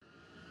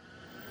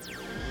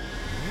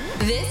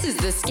This is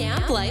the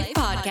Scamp Life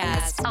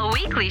Podcast, a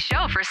weekly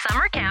show for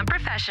summer camp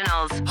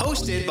professionals.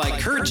 Hosted by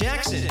Kurt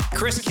Jackson,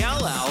 Chris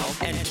Callow,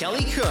 and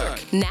Kelly Cook.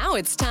 Now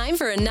it's time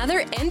for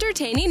another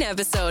entertaining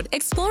episode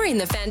exploring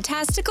the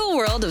fantastical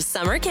world of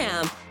summer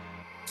camp.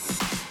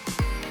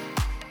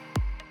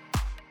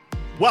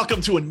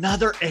 Welcome to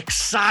another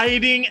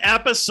exciting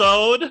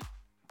episode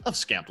of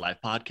Scamp Life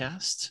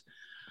Podcast.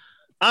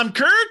 I'm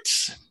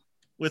Kurt.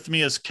 With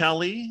me is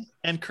Kelly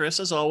and Chris,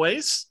 as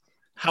always.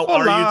 How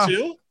are you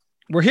two?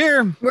 We're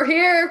here. We're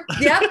here.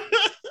 Yep.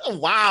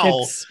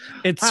 Wow.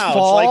 It's wow,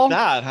 fall. It's like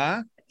that,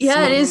 huh?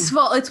 Yeah, it is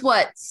fall. It's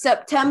what,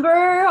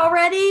 September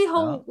already?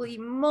 Holy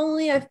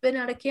moly, I've been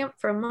out of camp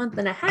for a month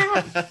and a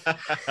half.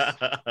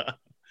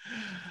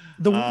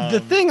 The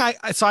thing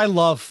I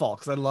love fall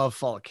because I love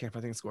fall at camp.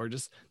 I think it's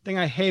gorgeous. Thing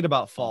I hate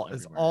about fall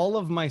is all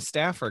of my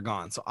staff are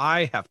gone, so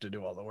I have to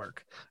do all the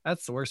work.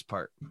 That's the worst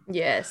part.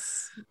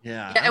 Yes.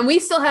 Yeah. And we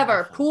still have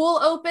our pool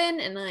open,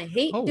 and I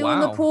hate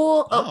doing the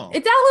pool. Oh.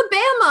 It's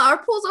Alabama.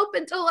 Our pool's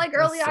open till like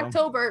early So-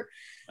 October.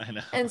 I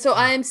know. And so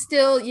I'm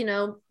still,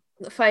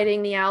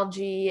 fighting the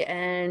algae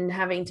and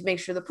having to make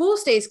sure the pool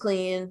stays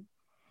clean.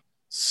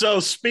 So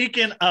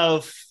speaking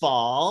of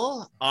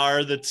fall,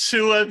 are the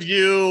two of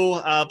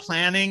you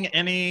planning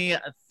any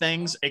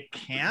things at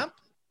camp?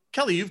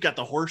 Kelly, you've got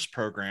the horse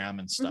program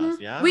and stuff.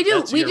 Mhm. Yeah, We do.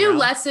 That's We do year-round?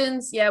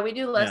 lessons. Yeah, we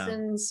do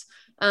lessons.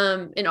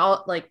 In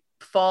all like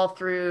fall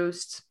through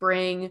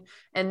spring,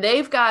 and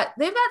they've got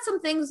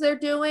some things they're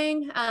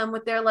doing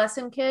with their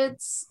lesson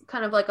kids,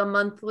 kind of like a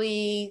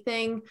monthly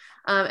thing.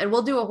 And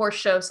we'll do a horse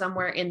show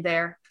somewhere in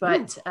there.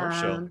 But horse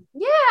show.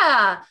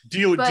 yeah. Do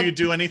you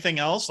do anything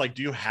else? Like,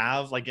 do you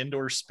have like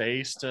indoor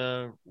space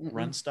to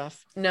run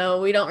stuff?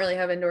 No, we don't really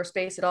have indoor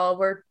space at all.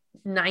 We're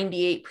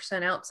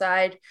 98%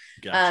 outside.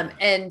 Gotcha.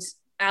 And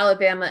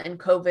Alabama and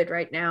COVID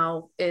right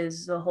now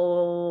is the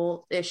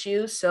whole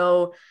issue.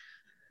 So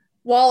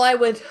while I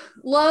would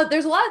love,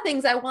 there's a lot of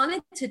things I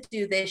wanted to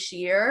do this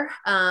year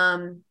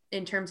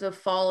in terms of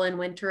fall and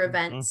winter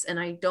events, and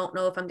I don't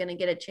know if I'm going to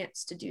get a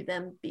chance to do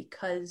them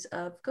because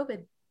of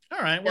COVID. All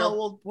right. No.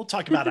 Well, we'll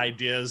talk about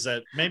ideas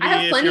that maybe I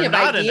have if plenty you're of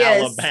not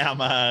ideas. in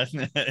Alabama.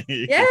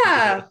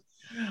 Yeah.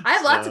 I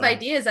have lots of So-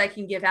 ideas I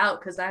can give out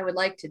because I would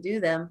like to do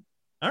them.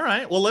 All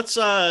right. Well,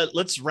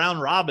 let's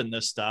round robin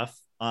this stuff.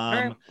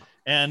 right.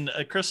 And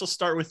Chris, will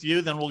start with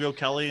you. Then we'll go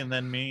Kelly, and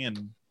then me,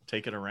 and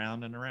take it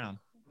around and around.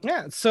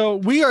 Yeah, so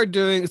we are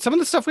doing some of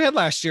the stuff we had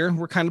last year.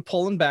 We're kind of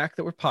pulling back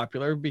that were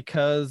popular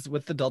because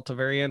with the Delta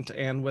variant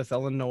and with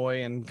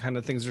Illinois and kind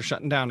of things are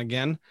shutting down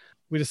again,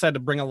 we decided to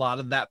bring a lot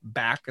of that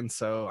back. And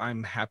so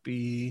I'm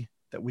happy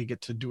that we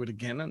get to do it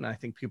again. And I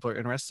think people are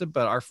interested.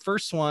 But our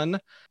first one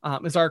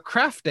is our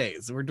craft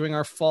days. We're doing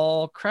our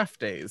fall craft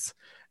days.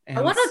 And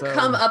I want to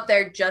come up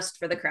there just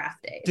for the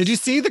craft days. Did you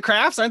see the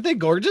crafts? Aren't they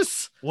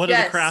gorgeous? What are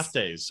Yes. the craft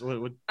days?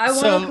 What- I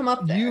want So to come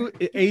up there. You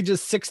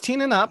ages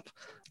 16 and up,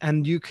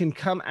 and you can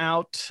come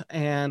out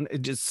and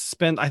just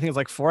spend, I think it's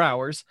like 4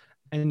 hours,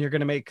 and you're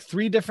going to make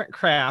 3 different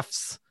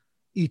crafts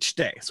each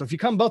day. So if you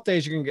come both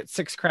days, you're going to get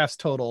 6 crafts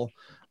total.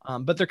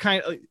 But they're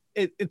kind of,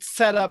 it's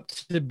set up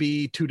to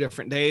be 2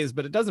 different days,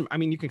 but it doesn't, I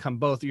mean, you can come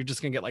both. You're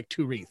just going to get like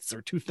 2 wreaths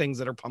or 2 things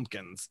that are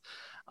pumpkins,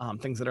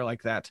 things that are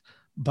like that.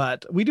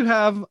 But we do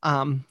have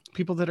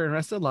people that are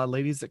interested, a lot of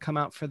ladies that come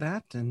out for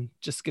that and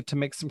just get to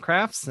make some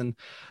crafts. And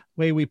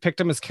way we picked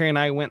them is Carrie and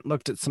I went and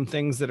looked at some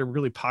things that are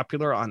really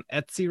popular on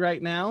Etsy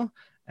right now.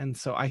 And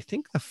so I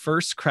think the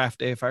first craft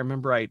day, if I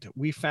remember right,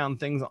 we found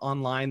things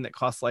online that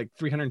cost like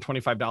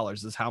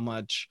 $325 is how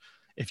much,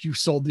 if you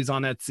sold these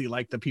on Etsy,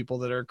 like the people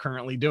that are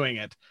currently doing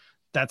it,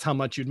 that's how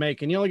much you'd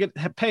make. And you only get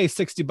to pay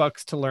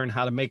 $60 to learn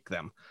how to make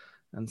them.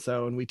 And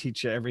so, and we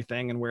teach you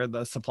everything and where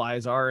the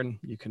supplies are, and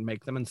you can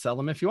make them and sell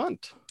them if you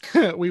want.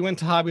 We went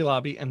to Hobby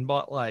Lobby and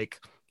bought like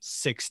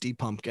 60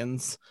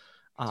 pumpkins.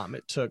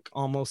 It took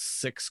almost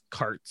 6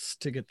 carts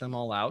to get them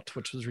all out,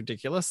 which was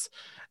ridiculous.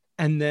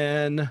 And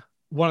then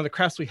one of the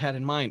crafts we had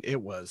in mind,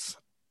 it was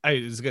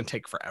going to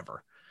take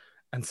forever.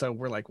 And so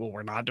we're like, well,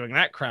 we're not doing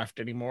that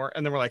craft anymore.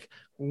 And then we're like,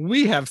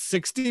 we have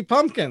 60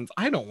 pumpkins.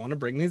 I don't want to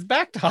bring these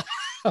back to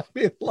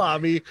Hobby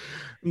Lobby.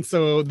 And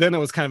so then it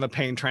was kind of a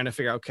pain trying to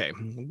figure out, okay,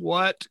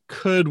 what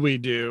could we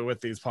do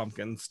with these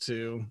pumpkins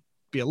to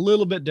be a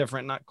little bit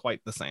different, not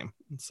quite the same.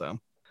 And so,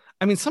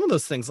 I mean, some of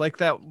those things like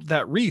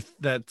that wreath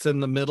that's in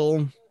the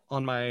middle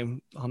on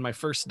my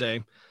first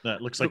day.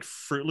 That looks like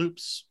Fruit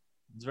Loops.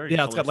 It's very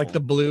It's got like the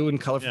colorful. blue and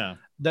colorful. Yeah.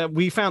 That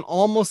we found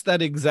almost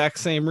that exact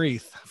same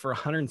wreath for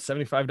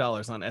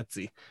 $175 on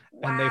Etsy.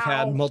 And they've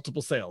had Wow.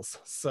 multiple sales.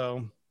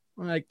 So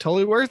like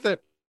totally worth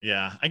it.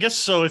 Yeah. I guess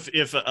so.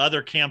 If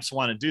other camps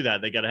want to do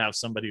that, they got to have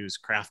somebody who's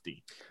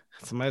crafty.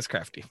 Somebody's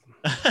crafty.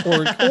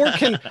 Or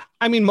can,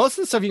 I mean, most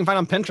of the stuff you can find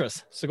on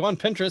Pinterest. So go on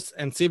Pinterest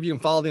and see if you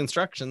can follow the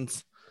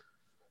instructions.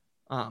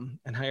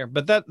 And hire.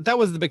 But that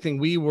was the big thing.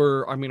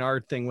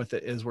 Our thing with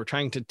it is we're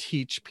trying to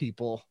teach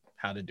people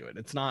how to do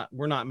it.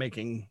 We're not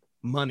making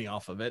money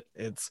off of it.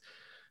 It's,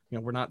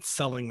 we're not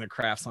selling the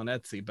crafts on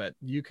Etsy, but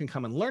you can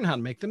come and learn how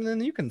to make them, and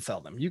then you can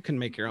sell them. You can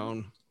make your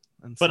own.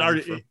 And But sell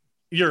them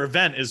your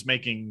event is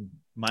making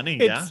Money,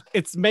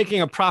 It's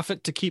making a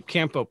profit to keep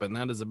camp open.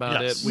 That is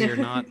about Yes. it. We are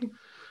not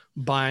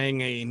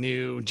buying a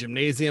new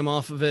gymnasium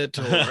off of it,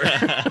 or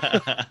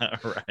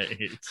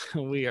right.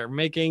 we are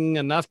making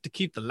enough to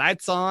keep the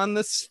lights on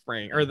this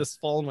spring or this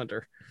fall and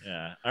winter.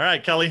 Yeah. All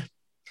right, Kelly,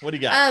 what do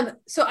you got?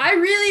 So I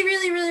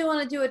really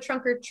want to do a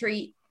trunk or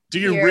treat. Do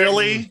you here.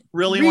 really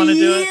want to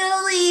do it?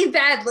 Really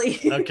badly.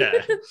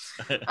 Okay.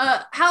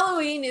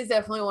 Halloween is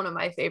definitely one of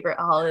my favorite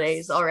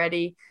holidays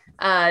already.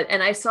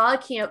 And I saw a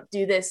camp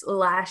do this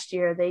last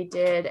year. They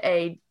did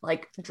a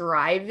like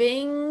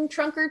driving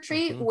trunk or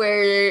treat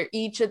where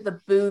each of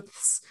the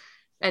booths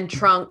and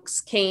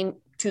trunks came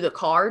to the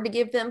car to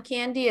give them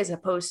candy, as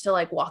opposed to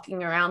like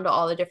walking around to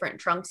all the different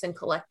trunks and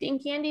collecting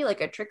candy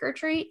like a trick or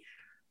treat.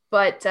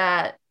 But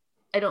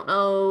I don't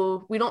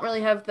know. We don't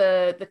really have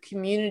the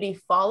community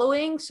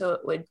following, so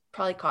it would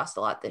probably cost a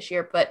lot this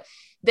year, but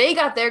they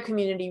got their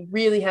community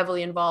really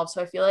heavily involved.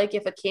 So I feel like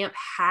if a camp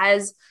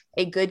has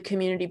a good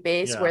community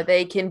base where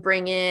they can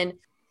bring in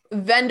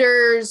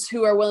vendors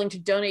who are willing to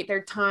donate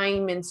their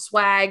time and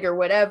swag or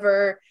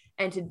whatever,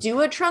 and to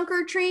do a trunk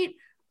or treat,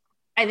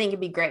 I think it'd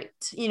be great.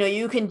 You know,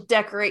 you can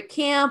decorate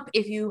camp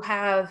if you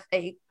have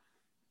a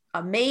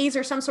maze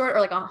or some sort,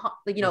 or like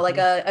like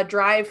a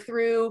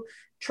drive-through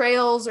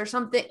trails or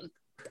something.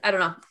 I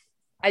don't know.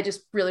 I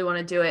just really want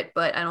to do it,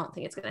 but I don't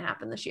think it's going to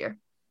happen this year.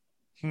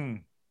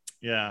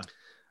 Yeah.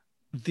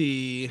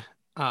 I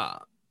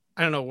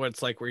don't know what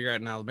it's like where you're at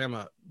in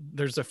Alabama.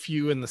 There's a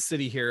few in the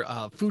city here,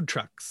 food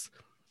trucks.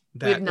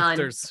 That we have none.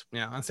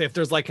 I'd say if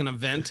there's like an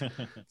event,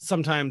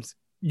 sometimes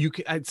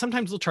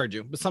sometimes they'll charge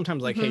you, but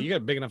sometimes like, hey, you got a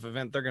big enough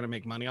event, they're going to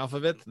make money off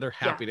of it. They're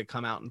happy to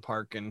come out and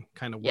park and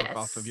kind of work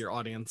off of your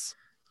audience.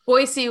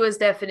 Boise was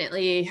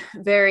definitely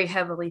very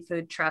heavily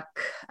food truck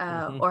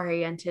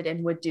oriented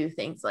and would do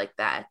things like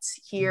that.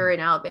 Here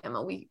in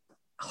Alabama, we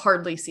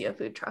hardly see a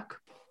food truck.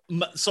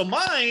 So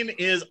mine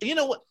is, you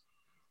know what?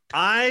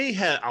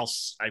 I've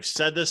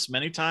said this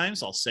many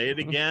times. I'll say it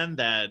again,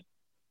 that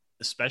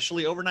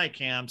especially overnight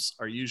camps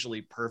are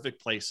usually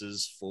perfect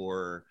places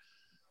for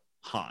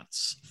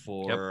haunts,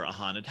 for a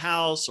haunted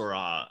house or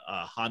a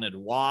haunted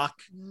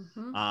walk,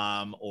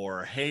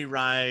 or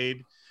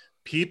hayride.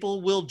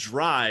 People will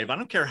drive. I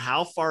don't care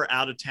how far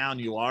out of town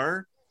you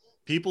are.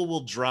 People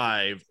will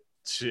drive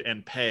to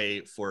and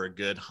pay for a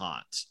good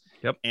haunt.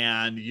 Yep.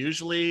 And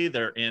usually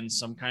they're in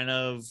some kind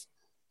of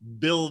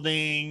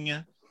building,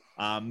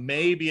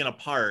 maybe in a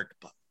park,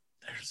 but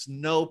there's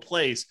no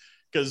place,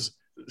 because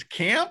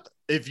camp,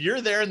 if you're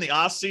there in the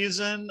off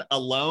season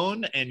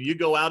alone and you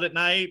go out at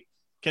night,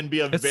 can be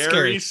a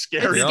very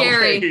scary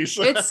place.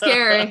 It's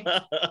scary.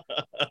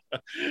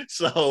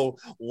 So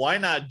why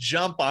not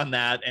jump on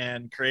that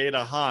and create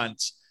a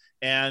haunt?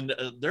 And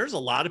there's a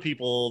lot of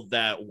people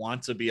that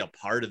want to be a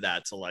part of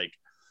that, to like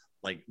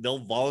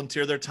they'll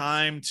volunteer their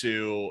time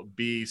to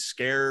be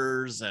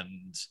scares,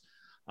 and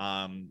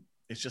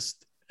it's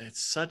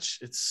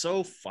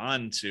so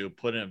fun to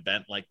put an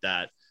event like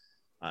that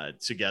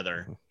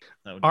together.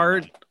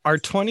 Our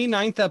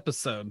 29th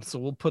episode, so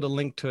we'll put a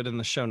link to it in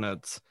the show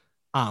notes.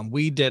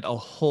 We did a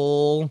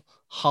whole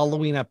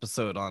Halloween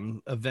episode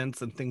on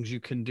events and things you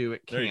can do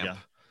at camp. There you go.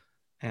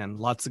 And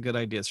lots of good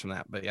ideas from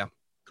that. But yeah,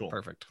 cool.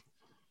 Perfect.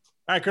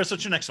 All right, Chris,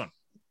 what's your next one?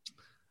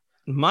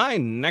 My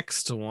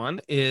next one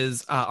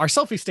is our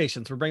selfie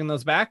stations. We're bringing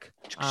those back.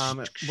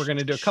 We're going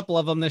to do a couple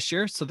of them this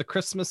year. So the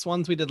Christmas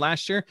ones we did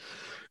last year,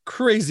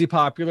 crazy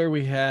popular.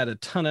 We had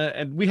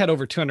and we had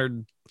over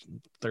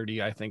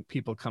 230, I think,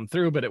 people come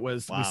through, but it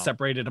was, we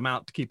separated them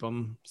out to keep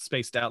them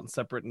spaced out and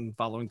separate and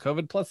following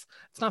COVID. Plus,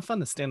 it's not fun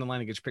to stand in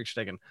line and get your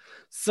picture taken.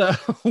 So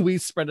we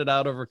spread it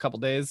out over a couple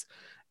days,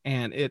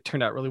 and it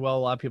turned out really well. A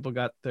lot of people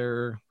got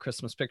their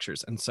Christmas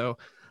pictures. And so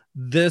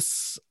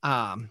this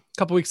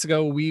couple weeks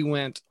ago, we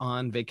went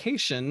on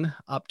vacation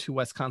up to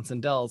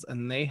Wisconsin Dells,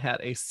 and they had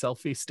a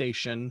selfie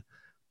station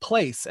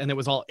place, and it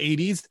was all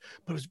 80s,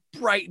 but it was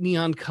bright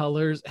neon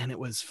colors, and it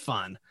was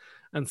fun.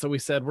 And so we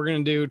said, we're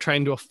going to try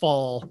and do a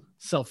fall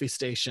selfie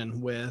station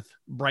with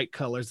bright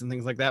colors and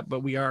things like that.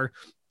 But we haven't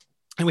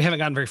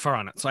gotten very far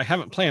on it. So I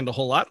haven't planned a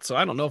whole lot. So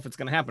I don't know if it's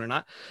going to happen or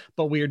not,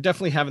 but we are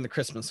definitely having the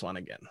Christmas one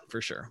again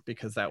for sure,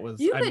 because that was,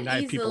 I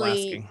had people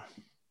asking.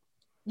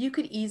 You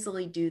could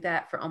easily do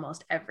that for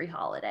almost every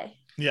holiday.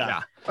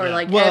 Yeah. Or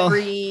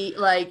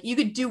you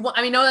could do one.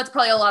 I mean, no, that's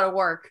probably a lot of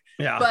work.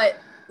 Yeah. But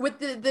with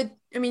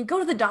go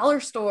to the dollar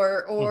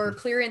store or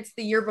clearance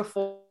the year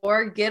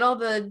before, get all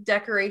the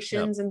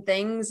decorations and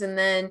things. And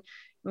then,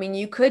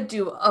 you could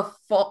do a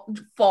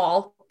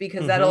fall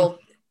because that'll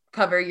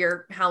cover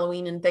your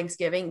Halloween and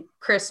Thanksgiving,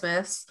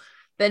 Christmas.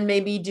 Then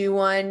maybe do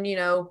one,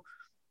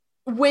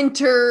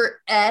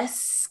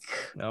 winter-esque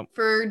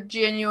for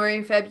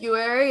January,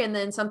 February, and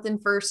then something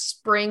for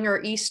spring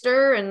or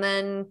Easter. And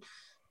then,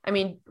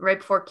 right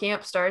before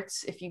camp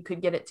starts, if you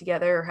could get it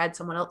together or had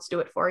someone else do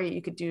it for you,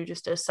 you could do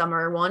just a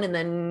summer one. And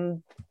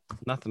then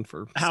nothing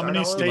for how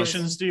many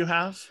stations do you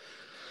have?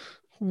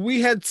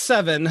 We had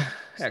 7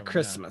 at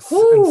Christmas.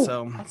 Ooh,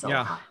 and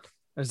so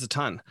there's a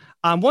ton.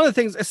 Some of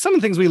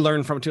the things we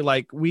learned from it too,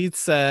 like we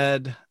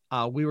said,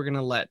 we were going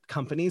to let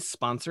companies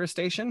sponsor a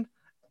station,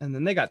 and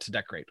then they got to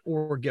decorate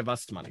or give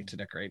us money to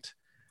decorate.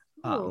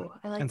 Ooh,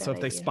 I like and that so if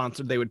they idea.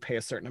 sponsored, they would pay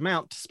a certain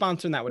amount to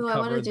sponsor, and that would Ooh, I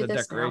wanna cover do the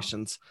this now.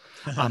 decorations.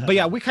 But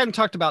yeah, we kind of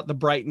talked about the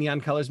bright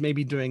neon colors,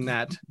 maybe doing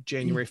that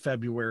January,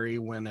 February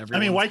when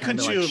everyone. why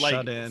couldn't you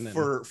shut in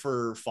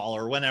for fall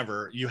or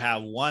whenever you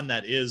have one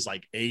that is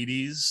like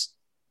 80s,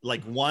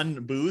 like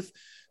one booth,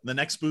 the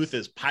next booth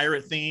is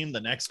pirate themed,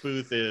 the next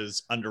booth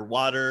is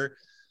underwater,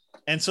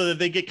 and so that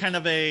they get kind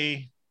of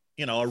a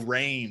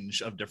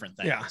range of different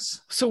things. Yeah.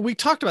 So we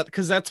talked about,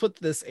 because that's what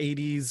this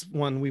 80s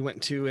one we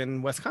went to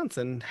in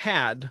Wisconsin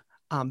had.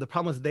 The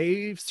problem was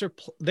they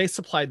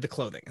supplied the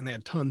clothing and they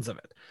had tons of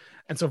it.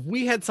 And so if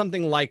we had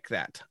something like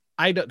that,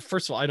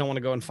 first of all, I don't want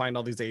to go and find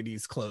all these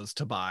 80s clothes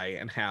to buy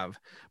and have,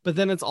 but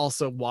then it's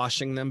also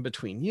washing them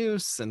between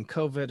use and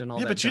COVID and all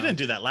that. Yeah, but you junk. didn't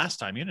do that last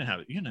time. They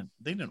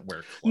didn't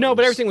wear clothes. No,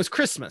 but everything was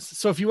Christmas.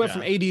 So if you went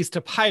from 80s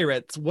to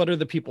pirates, what are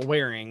the people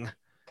wearing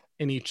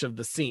in each of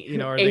the scene?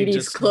 Are 80s they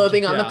just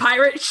clothing on the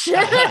pirate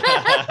ship?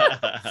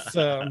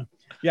 So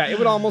yeah, it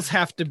would almost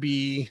have to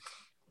be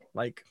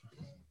like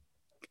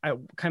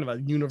kind of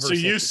a universal. So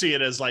you see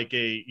it as like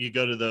you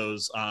go to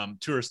those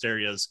tourist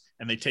areas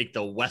and they take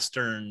the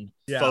Western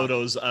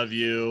photos of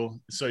you.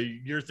 So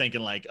you're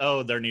thinking like,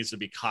 oh, there needs to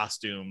be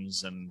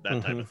costumes and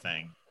that type of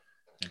thing.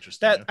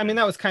 Interesting. That, I mean,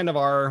 that was kind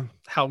of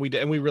how we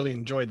did, and we really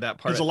enjoyed that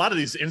part. Because a lot of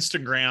these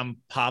Instagram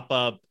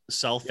pop-up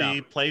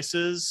selfie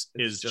places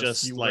is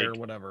just you like wear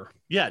whatever.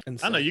 Yeah, and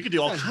I know you could do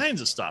all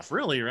kinds of stuff,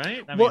 really,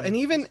 right? I mean, and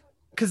even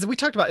because we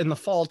talked about in the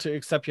fall too,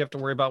 except you have to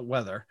worry about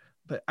weather.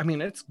 But I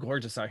mean, it's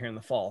gorgeous out here in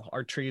the fall.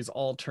 Our trees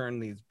all turn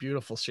these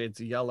beautiful shades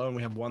of yellow, and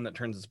we have one that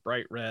turns this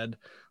bright red.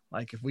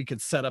 Like if we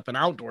could set up an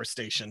outdoor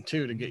station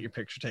too to get your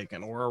picture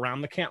taken, or around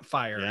the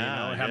campfire,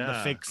 have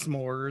the fake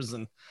s'mores.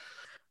 And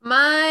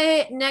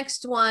my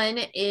next one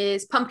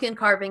is pumpkin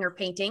carving or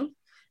painting.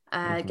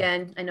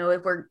 Again, I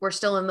know we're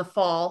still in the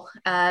fall,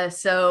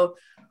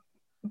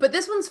 but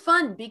this one's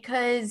fun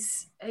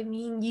because I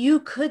mean, you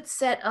could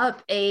set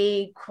up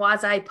a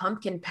quasi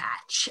pumpkin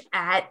patch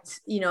at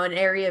an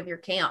area of your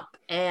camp,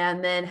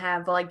 and then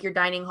have like your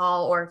dining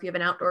hall, or if you have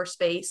an outdoor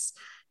space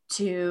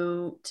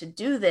to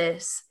do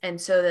this, and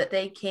so that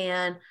they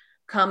can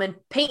come and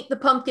paint the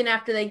pumpkin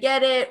after they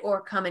get it,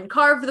 or come and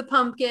carve the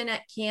pumpkin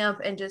at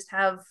camp and just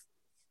have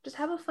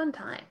a fun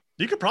time.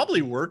 You could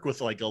probably work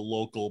with like a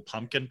local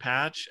pumpkin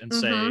patch and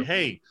say,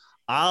 hey,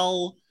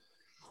 I'll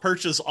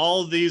purchase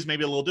all of these,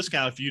 maybe a little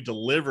discount if you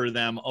deliver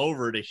them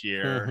over to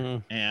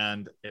here.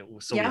 And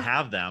we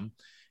have them,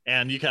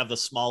 and you can have the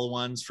small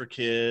ones for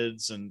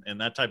kids and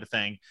that type of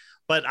thing.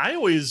 But I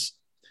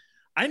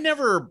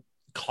never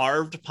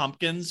carved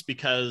pumpkins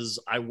because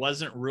I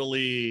wasn't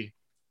really,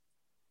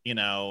 You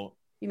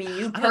mean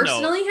you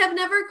personally have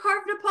never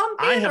carved a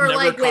pumpkin? I have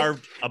never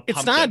carved a pumpkin.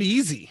 It's not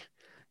easy.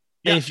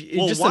 Yeah.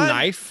 Just a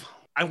knife.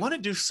 I want to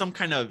do some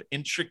kind of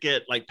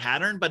intricate like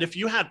pattern, but if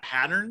you had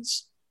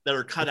patterns that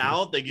are cut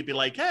out, they could be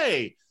like,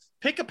 hey,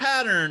 pick a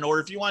pattern, or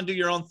if you want to do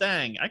your own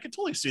thing, I could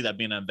totally see that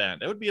being an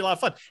event. It would be a lot of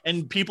fun.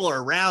 And people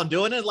are around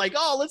doing it like,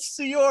 oh, let's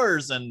see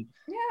yours. And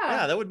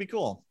yeah, that would be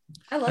cool.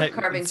 I love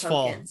carving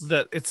pumpkins.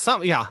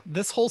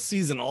 This whole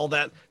season, all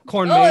that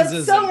corn it's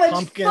mazes so and much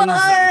pumpkins. Fun.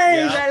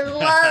 I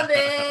love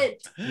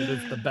it. It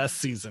is the best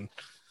season.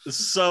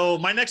 So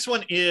my next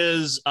one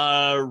is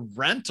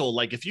rental.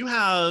 Like if you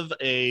have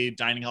a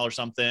dining hall or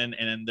something,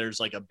 and there's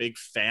like a big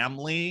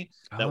family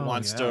that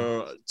wants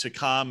to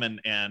come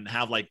and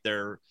have like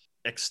their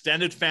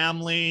extended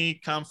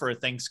family come for a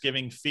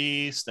Thanksgiving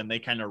feast, and they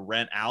kind of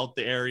rent out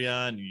the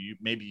area, and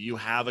maybe you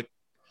have a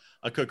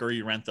cook, or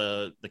you rent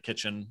the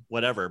kitchen,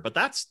 whatever. But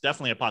that's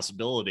definitely a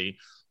possibility.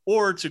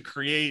 Or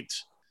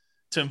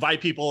to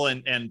invite people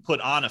and put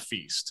on a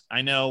feast.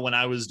 I know when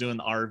I was doing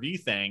the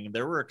RV thing,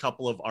 there were a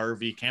couple of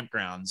RV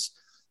campgrounds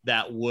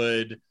that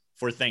would,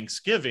 for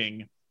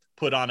Thanksgiving,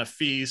 put on a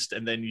feast,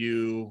 and then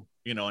you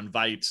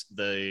invite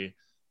the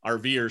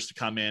RVers to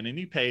come in, and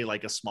you pay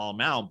like a small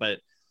amount, but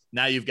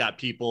now you've got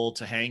people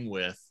to hang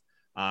with,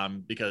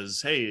 because,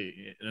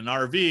 hey, in an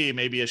RV,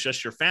 maybe it's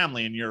just your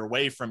family and you're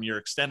away from your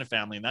extended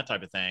family and that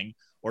type of thing,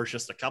 or it's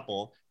just a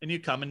couple, and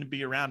you come and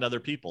be around other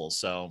people.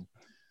 So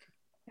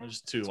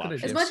there's two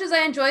options. As much as I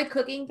enjoy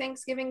cooking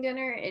Thanksgiving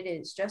dinner, it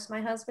is just my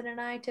husband and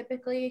I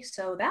typically,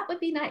 so that would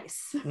be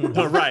nice.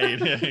 Right,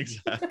 yeah,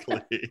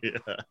 exactly. Yeah.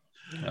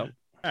 Yep. All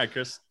right,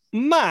 Chris.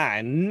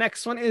 My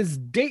next one is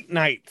date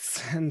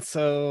nights. And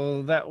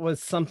so that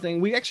was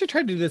something we actually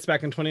tried to do this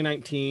back in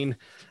 2019,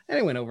 and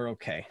it went over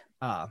okay.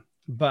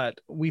 But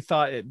we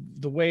thought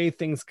the way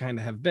things kind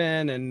of have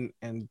been,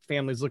 and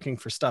families looking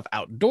for stuff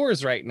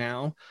outdoors right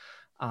now,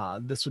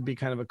 this would be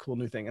kind of a cool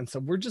new thing. And so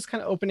we're just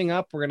kind of opening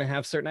up. We're going to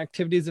have certain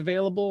activities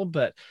available,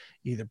 but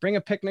either bring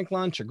a picnic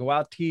lunch or go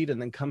out to eat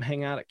and then come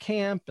hang out at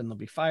camp, and there'll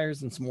be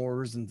fires and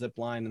s'mores and zip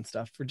line and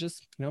stuff for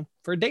just,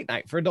 for a date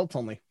night for adults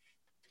only.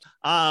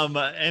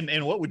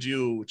 And what would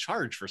you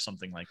charge for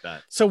something like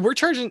that? So we're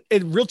charging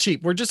it real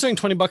cheap. We're just doing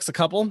 $20 a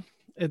couple.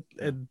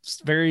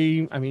 It's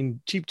very,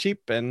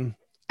 cheap. And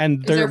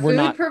there we're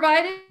not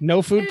provided.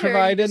 No food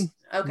provided.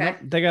 Okay. Nope.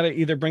 They got to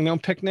either bring their own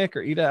picnic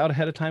or eat it out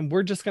ahead of time.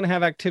 We're just going to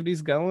have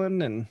activities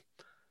going, and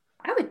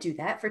do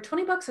that for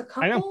 $20 a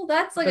I know. couple.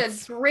 That's like a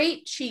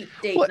great cheap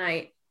date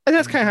night. And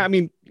that's kind of, I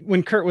mean,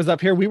 when Kurt was up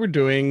here, we were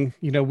doing,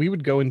 we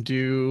would go and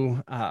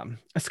do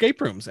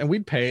escape rooms, and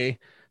we'd pay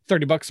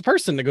 $30 a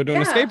person to go do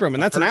an escape room,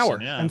 and that's an hour.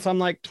 Yeah. And so I'm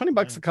like,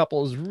 $20 a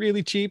couple is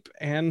really cheap,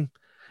 and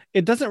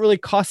it doesn't really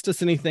cost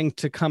us anything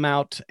to come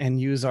out and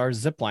use our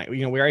zip line.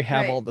 We already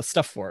have all the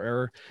stuff for it,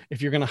 or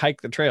if you're going to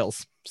hike the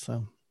trails.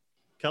 So,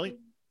 Kelly?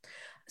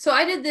 So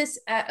I did this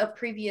at a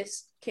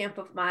previous camp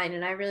of mine,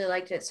 and I really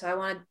liked it. So I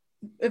want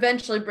to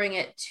eventually bring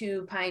it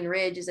to Pine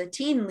Ridge as a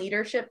teen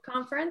leadership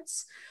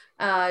conference.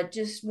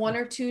 Just 1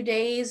 or 2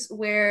 days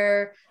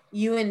where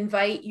you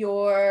invite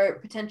your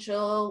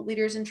potential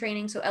leaders in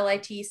training, so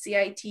LITs,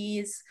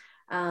 CITs,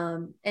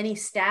 any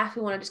staff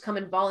who want to just come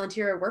and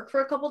volunteer or work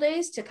for a couple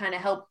days to kind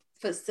of help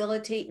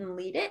facilitate and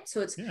lead it.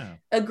 So it's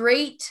a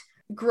great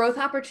growth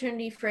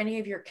opportunity for any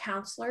of your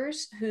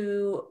counselors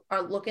who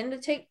are looking to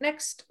take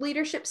next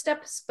leadership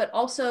steps, but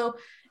also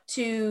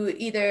to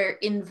either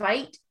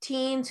invite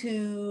teens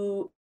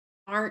who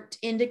aren't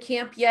into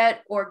camp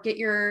yet, or get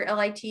your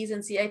LITs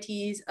and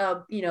CITs,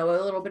 a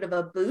little bit of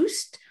a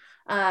boost.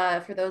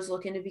 For those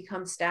looking to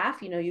become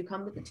staff, you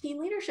come to the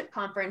teen leadership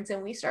conference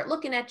and we start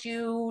looking at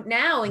you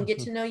now and get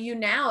to know you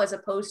now, as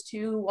opposed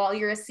to while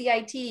you're a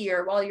CIT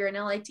or while you're an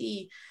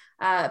LIT.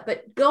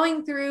 But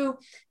going through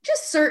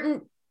just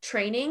certain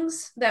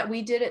trainings that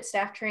we did at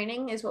staff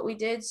training is what we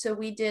did. So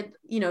we did,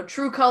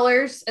 True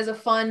Colors as a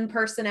fun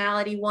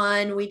personality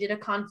one. We did a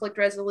conflict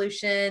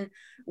resolution.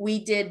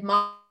 We did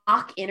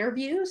mock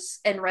interviews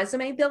and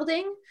resume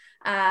building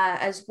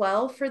as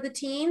well for the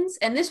teens.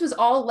 And this was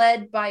all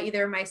led by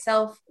either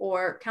myself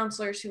or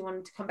counselors who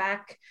wanted to come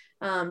back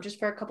just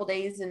for a couple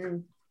days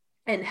and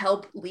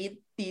help lead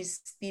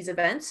these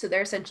events. So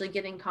they're essentially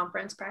getting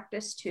conference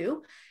practice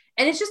too.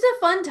 And it's just a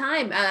fun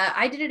time.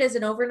 I did it as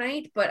an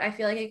overnight, but I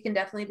feel like it can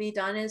definitely be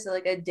done as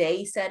like a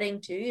day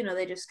setting too.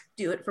 They just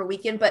do it for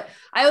weekend, but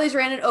I always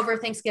ran it over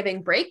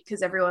Thanksgiving break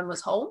because everyone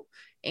was home,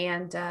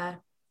 and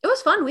it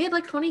was fun. We had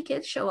like 20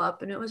 kids show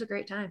up, and it was a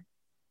great time.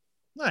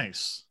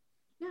 Nice.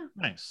 Yeah.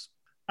 Nice.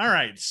 All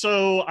right.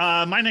 So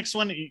my next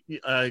one,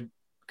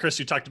 Chris,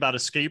 you talked about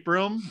escape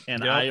room,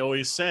 and I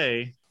always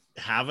say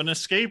have an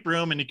escape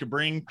room and you can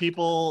bring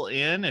people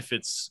in if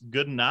it's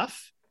good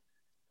enough.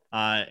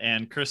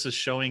 And Chris is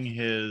showing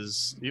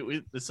it's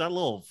that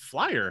little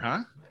flyer, huh?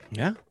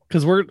 Yeah,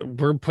 because we're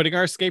putting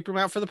our escape room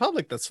out for the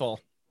public this fall.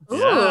 Ooh,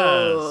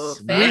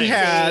 yes. We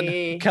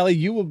had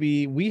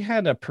Kelly, we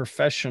had a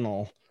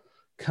professional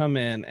come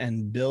in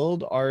and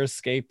build our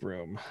escape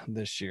room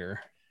this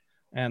year,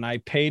 and I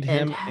paid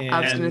him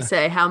I was going to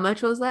say, how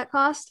much was that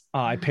cost?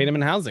 I paid him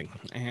in housing,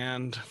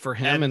 and for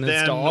him and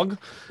his dog.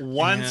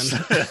 Once,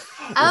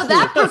 oh,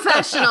 that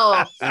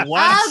professional.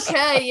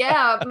 Okay,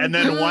 yeah. And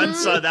then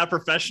once that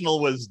professional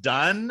was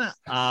done,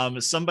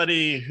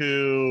 somebody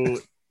who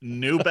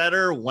knew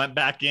better went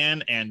back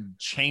in and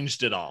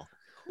changed it all.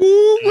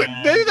 Ooh,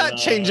 maybe not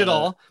change it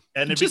all.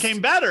 And it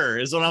became better,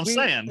 is what I'm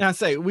saying. I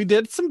say we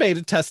did some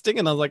beta testing,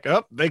 and I was like,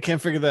 oh, they can't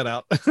figure that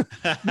out.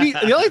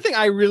 The only thing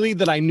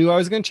that I knew I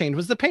was going to change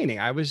was the painting.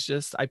 I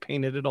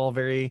painted it all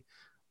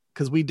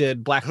because we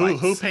did black lights.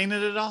 Who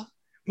painted it all?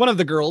 One of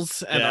the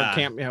girls at our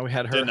camp. Yeah, we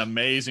had her. Did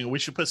amazing. We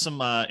should put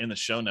some in the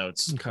show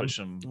notes. Okay.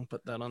 I'll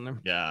put that on there.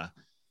 Yeah.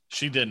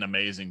 She did an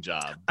amazing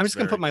job. I'm just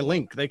going to put my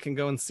link. They can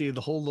go and see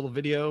the whole little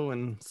video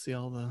and see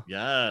all the.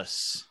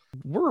 Yes.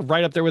 We're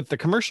right up there with the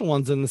commercial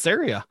ones in this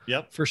area.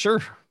 Yep. For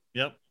sure.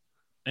 Yep.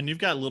 And you've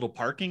got a little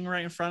parking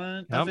right in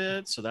front of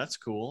it. So that's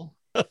cool.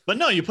 But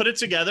no, you put it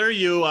together.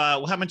 You,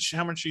 how much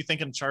are you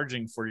thinking of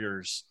charging for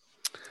yours?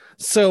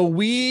 So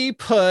we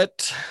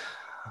put,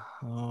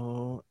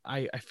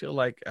 I feel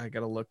like I got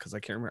to look because I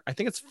can't remember. I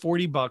think it's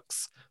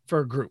 $40 for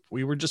a group.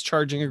 We were just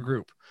charging a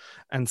group.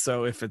 And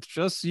so if it's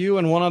just you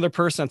and one other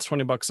person, it's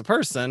 $20 a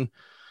person.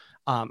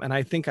 And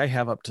I think I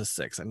have up to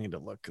 6. I need to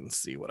look and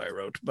see what I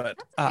wrote,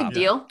 but big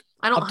deal.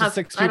 I don't have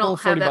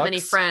that many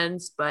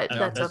friends, but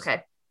that's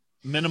okay.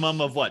 Minimum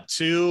of what?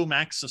 2,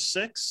 max of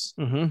 6.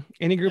 Mm-hmm.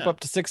 Any group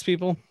up to 6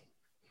 people.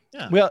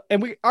 Yeah. Well,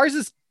 and ours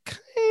is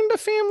kind of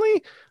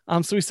family.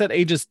 So we said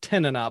ages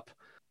 10 and up.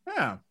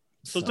 Yeah.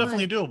 So it's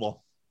definitely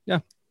doable. Yeah.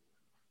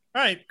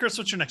 All right, Chris,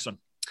 what's your next one?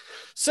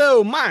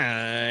 So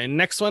my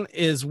next one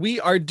is we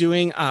are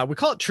doing, we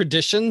call it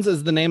Traditions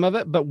is the name of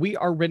it, but we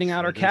are renting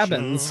out our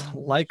cabins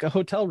like a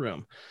hotel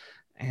room.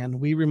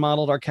 And we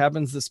remodeled our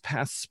cabins this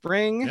past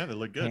spring. Yeah, they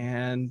look good.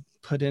 And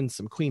put in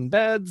some queen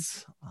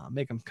beds,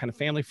 make them kind of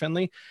family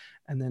friendly.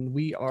 And then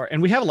we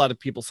have a lot of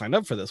people signed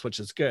up for this, which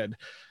is good.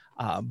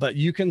 But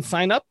you can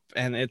sign up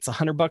and it's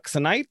 $100 a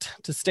night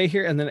to stay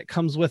here. And then it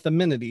comes with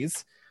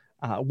amenities.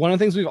 One of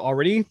the things we've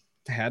already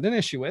had an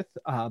issue with,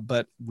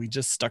 but we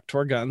just stuck to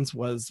our guns,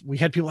 was we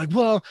had people like,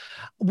 well,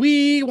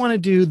 we want to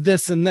do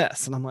this and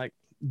this. And I'm like,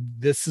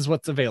 this is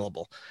what's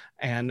available.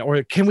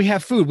 Or can we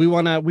have food? We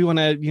want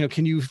to,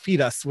 can you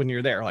feed us when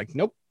you're there? Like,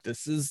 nope,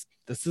 this is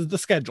the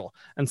schedule.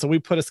 And so we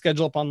put a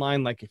schedule up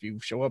online. Like if you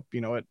show up,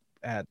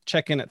 at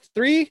check-in at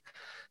 3,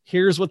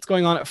 here's what's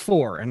going on at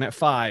 4 and at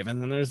 5,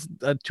 and then there's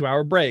a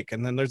 2-hour break,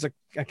 and then there's a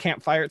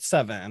campfire at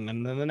 7,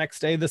 and then the next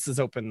day this is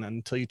open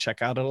until you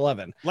check out at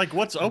 11. Like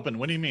what's open?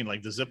 What do you mean?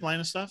 Like the zip line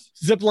and stuff?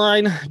 Zip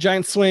line,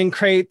 giant swing,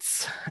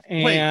 crates,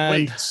 and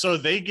wait. So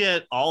they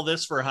get all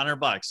this for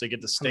 $100. They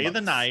get to stay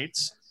the night.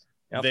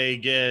 Yep. They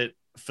get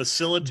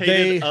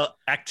facilitated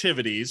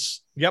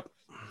activities. Yep.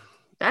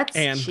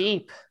 That's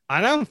cheap.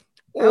 I know.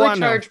 I would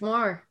charge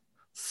more.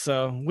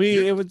 So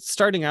it was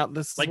starting out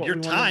this like your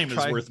time is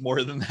worth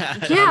more than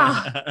that.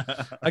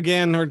 Yeah.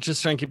 Again, we're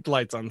just trying to keep the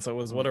lights on, so it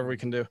was whatever we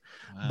can do.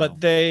 Wow.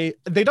 But they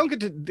don't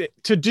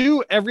get to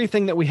do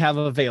everything that we have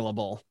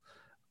available.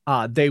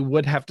 They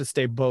would have to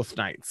stay both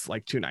nights,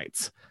 like 2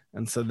 nights,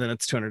 and so then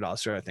it's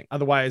 $200 for everything.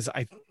 Otherwise,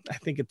 I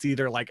think it's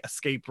either like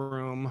escape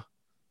room,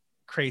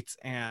 crates,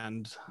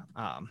 and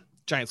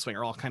giant swing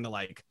are all kind of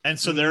like. And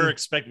so they're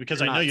expected,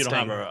 because I know you don't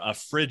staying. have a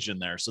fridge in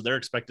there, so they're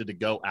expected to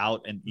go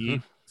out and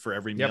eat for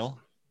every meal.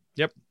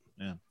 Yep.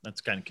 Yeah,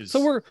 that's kind of because.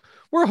 So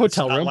we're a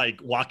hotel room. room.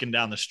 Like walking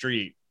down the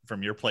street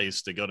from your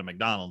place to go to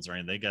McDonald's, or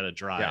anything. They got to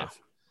drive.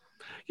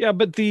 Yeah,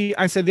 but the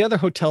other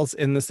hotels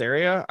in this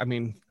area, I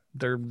mean,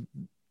 they're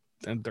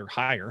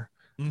higher.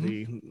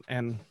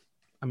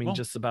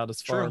 Just about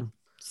as far. True.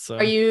 So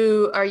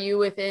are you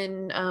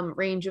within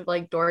range of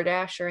like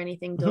DoorDash or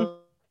anything to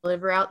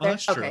deliver out there?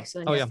 That's true. Okay, so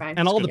then you're fine.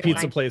 And all the You're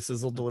pizza fine.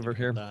 places will deliver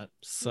here.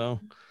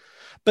 So,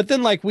 but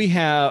then like we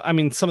have, I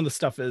mean, some of the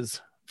stuff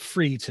is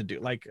free to do,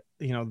 like,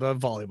 you know, the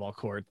volleyball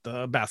court,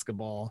 the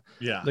basketball,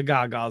 the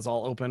Gaga's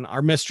all open.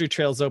 Our mystery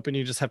trail's open.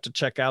 You just have to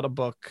check out a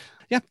book.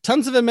 Yeah,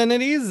 tons of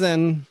amenities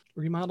and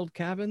remodeled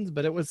cabins,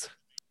 but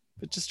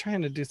just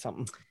trying to do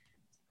something.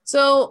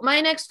 So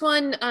my next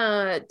one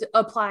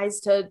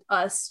applies to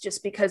us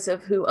just because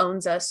of who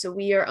owns us. So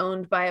we are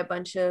owned by a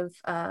bunch of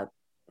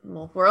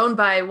we're owned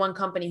by one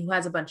company who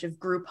has a bunch of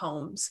group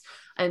homes.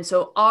 And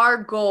so our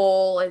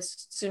goal,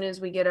 as soon as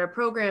we get our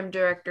program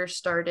director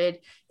started,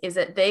 is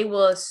that they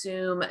will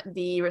assume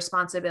the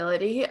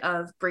responsibility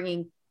of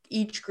bringing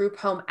each group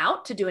home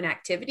out to do an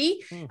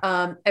activity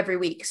every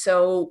week.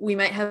 So we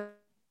might have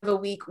a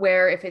week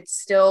where if it's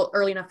still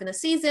early enough in the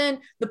season,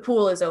 the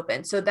pool is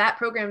open. So that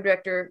program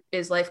director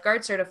is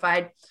lifeguard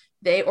certified.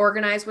 They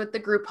organize with the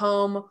group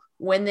home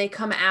when they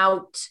come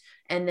out,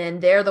 and then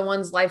they're the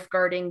ones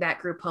lifeguarding that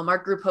group home. Our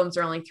group homes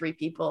are only 3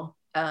 people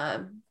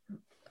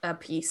a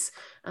piece.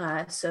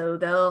 So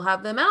they'll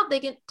have them out.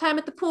 They get time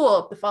at the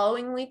pool. The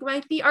following week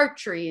might be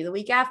archery. The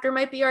week after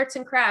might be arts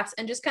and crafts,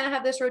 and just kind of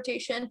have this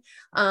rotation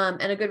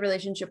and a good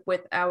relationship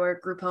with our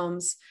group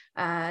homes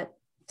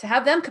to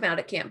have them come out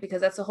at camp, because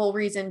that's the whole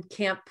reason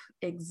camp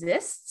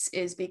exists,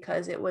 is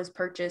because it was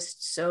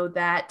purchased so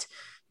that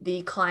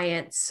the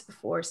clients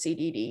for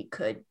CDD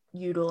could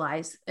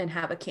utilize and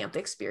have a camp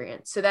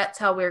experience. So that's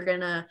how we're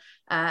gonna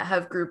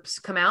have groups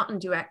come out and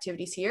do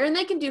activities here, and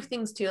they can do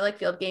things too, like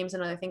field games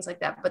and other things like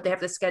that, but they have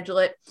to schedule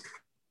it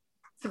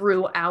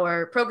through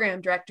our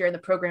program director, and the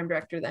program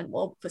director then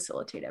will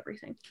facilitate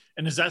everything.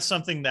 And is that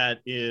something that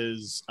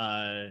is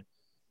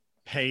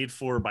paid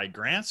for by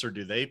grants, or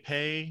do they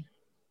pay?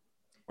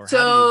 Or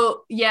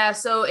so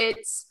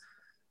it's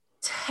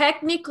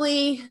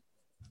technically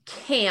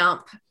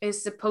camp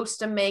is supposed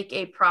to make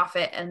a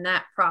profit, and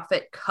that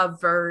profit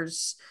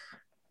covers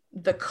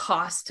the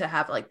cost to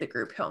have like the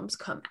group homes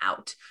come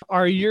out.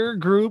 Are your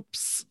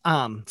groups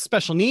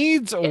special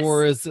needs,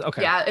 or is it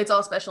okay? Yeah, it's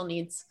all special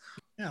needs.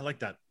 Yeah, I like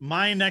that.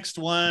 My next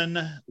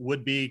one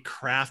would be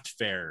craft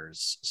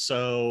fairs.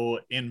 So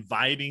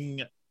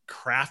inviting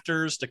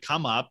crafters to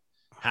come up,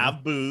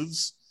 have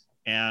booths,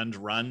 and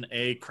run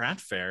a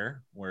craft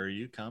fair where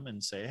you come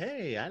and say,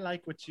 hey, I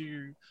like what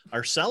you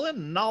are selling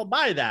and I'll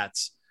buy that.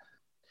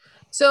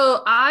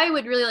 So I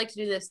would really like to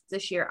do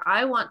this year.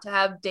 I want to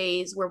have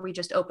days where we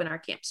just open our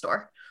camp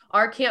store.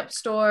 Our camp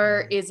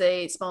store is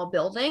a small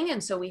building,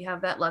 and so we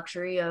have that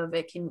luxury of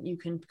you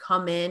can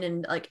come in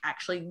and like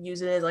actually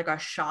use it as like a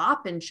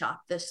shop and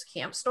shop this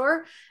camp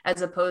store,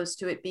 as opposed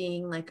to it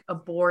being like a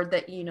board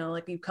that, you know,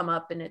 like you come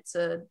up and it's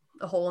a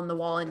hole in the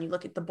wall and you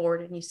look at the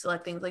board and you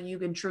select things. Like you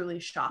can truly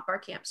shop our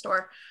camp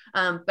store.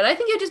 But I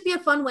think it'd just be a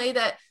fun way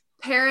that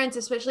parents,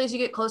 especially as you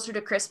get closer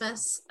to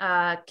Christmas,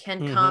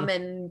 can come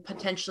and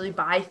potentially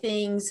buy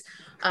things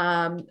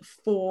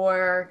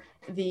for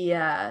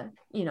the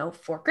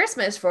for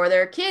Christmas for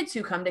their kids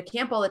who come to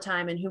camp all the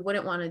time and who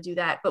wouldn't want to do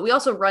that. But we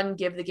also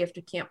give the gift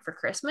of camp for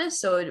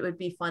Christmas, so it would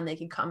be fun. They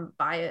could come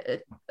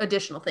buy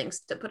additional things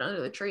to put under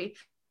the tree.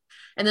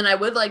 And then I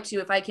would like to,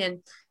 if I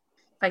can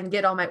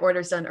get all my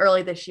orders done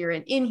early this year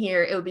and in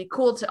here, it would be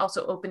cool to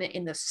also open it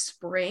in the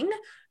spring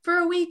for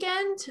a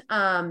weekend,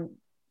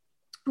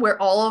 where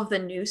all of the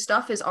new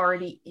stuff is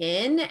already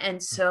in.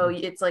 And so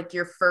it's like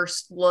your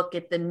first look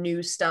at the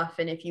new stuff.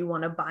 And if you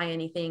want to buy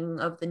anything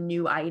of the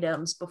new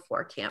items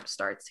before camp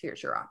starts,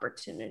 here's your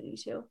opportunity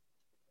to.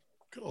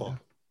 Cool.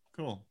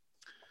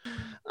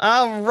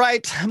 All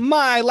right.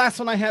 My last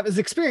one I have is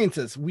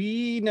experiences.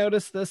 We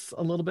noticed this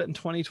a little bit in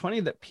 2020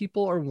 that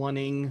people are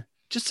wanting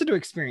just to do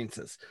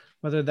experiences.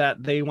 whether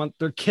that they want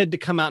their kid to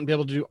come out and be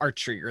able to do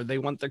archery, or they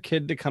want their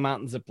kid to come out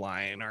and zip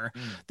line, or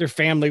their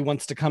family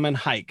wants to come and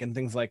hike and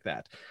things like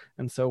that.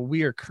 And so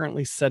we are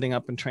currently setting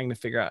up and trying to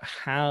figure out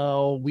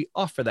how we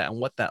offer that and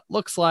what that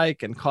looks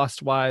like and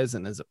cost wise,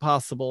 and is it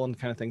possible, and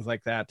kind of things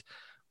like that,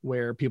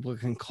 where people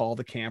can call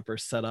the camp or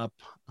set up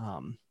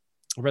a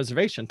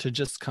reservation to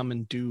just come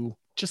and do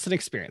just an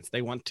experience.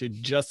 They want to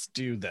just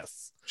do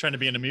this. Trying to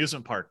be an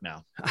amusement park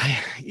now.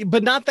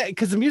 But not that,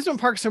 because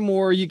amusement parks are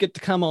more, you get to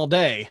come all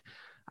day.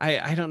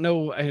 I don't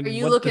know. Are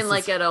you looking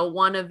like at a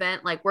one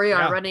event, like we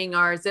are running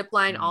our zip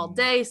line all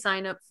day,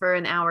 sign up for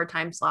an hour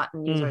time slot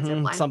and use our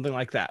zip line? Something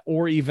like that.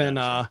 Or even,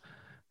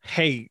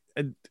 hey,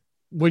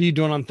 what are you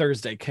doing on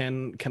Thursday?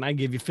 Can I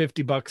give you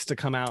 $50 to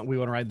come out? We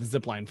want to ride the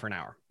zip line for an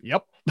hour.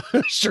 Yep.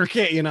 Sure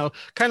can,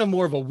 kind of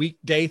more of a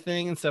weekday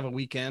thing instead of a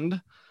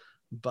weekend.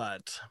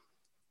 But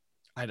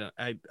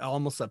I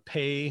almost a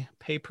pay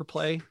per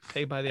play,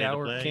 pay by the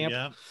hour camp.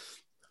 Yeah.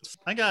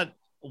 I got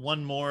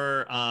one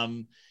more.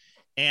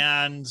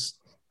 And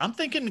I'm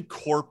thinking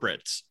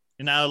corporate.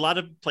 A lot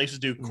of places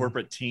do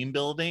corporate team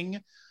building,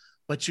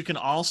 but you can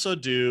also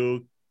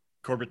do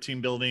corporate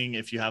team building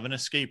if you have an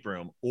escape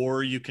room,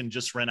 or you can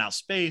just rent out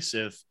space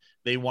if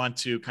they want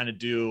to kind of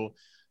do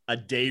a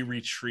day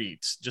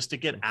retreat just to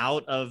get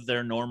out of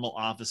their normal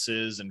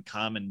offices and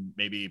come and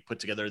maybe put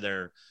together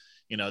their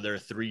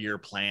 3-year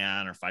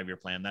plan or 5-year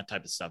plan, that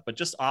type of stuff. But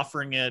just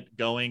offering it,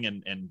 going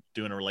and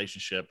doing a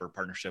relationship or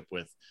partnership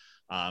with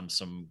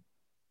some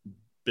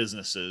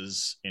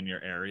businesses in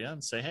your area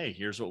and say, hey,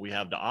 here's what we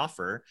have to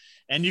offer.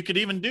 And you could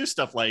even do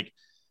stuff like,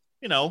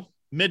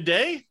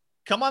 midday,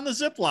 come on the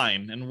zip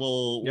line and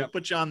we'll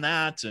put you on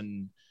that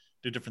and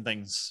do different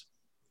things.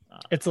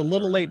 It's a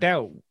little late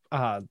now.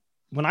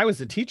 When I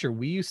was a teacher,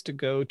 we used to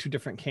go to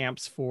different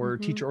camps for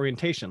teacher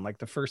orientation, like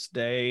the first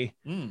day.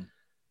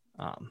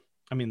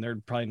 They're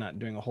probably not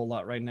doing a whole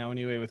lot right now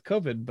anyway with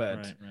COVID,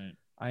 but right.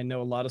 I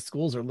know a lot of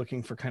schools are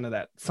looking for kind of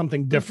that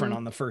something different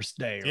on the first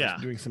day, or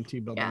doing some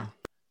team building. Yeah.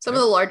 Some of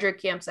the larger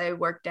camps I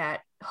worked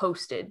at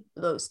hosted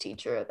those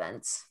teacher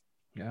events.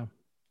 Yeah.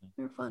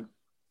 They were fun.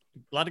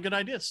 A lot of good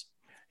ideas.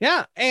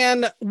 Yeah.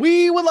 And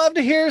we would love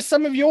to hear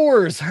some of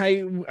yours.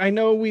 I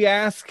know we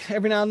ask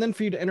every now and then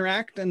for you to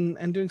interact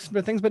and doing some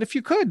other things, but if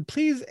you could,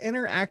 please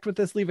interact with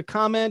us, leave a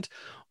comment,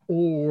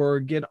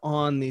 or get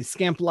on the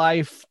Scamp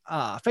Life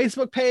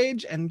Facebook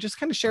page and just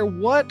kind of share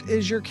what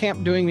is your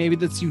camp doing, maybe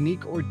that's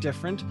unique or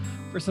different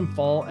for some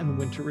fall and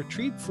winter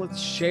retreats.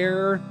 Let's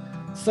share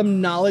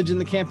some knowledge in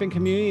the camping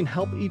community and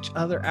help each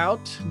other out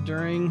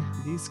during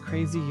these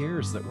crazy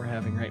years that we're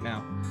having right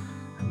now.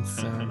 And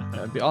so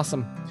that'd be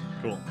awesome.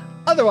 Cool.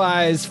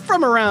 Otherwise,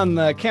 from around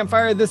the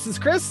campfire, this is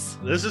Chris.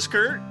 This is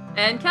Kurt.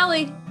 And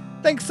Kelly.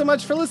 Thanks so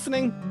much for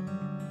listening.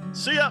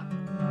 See ya.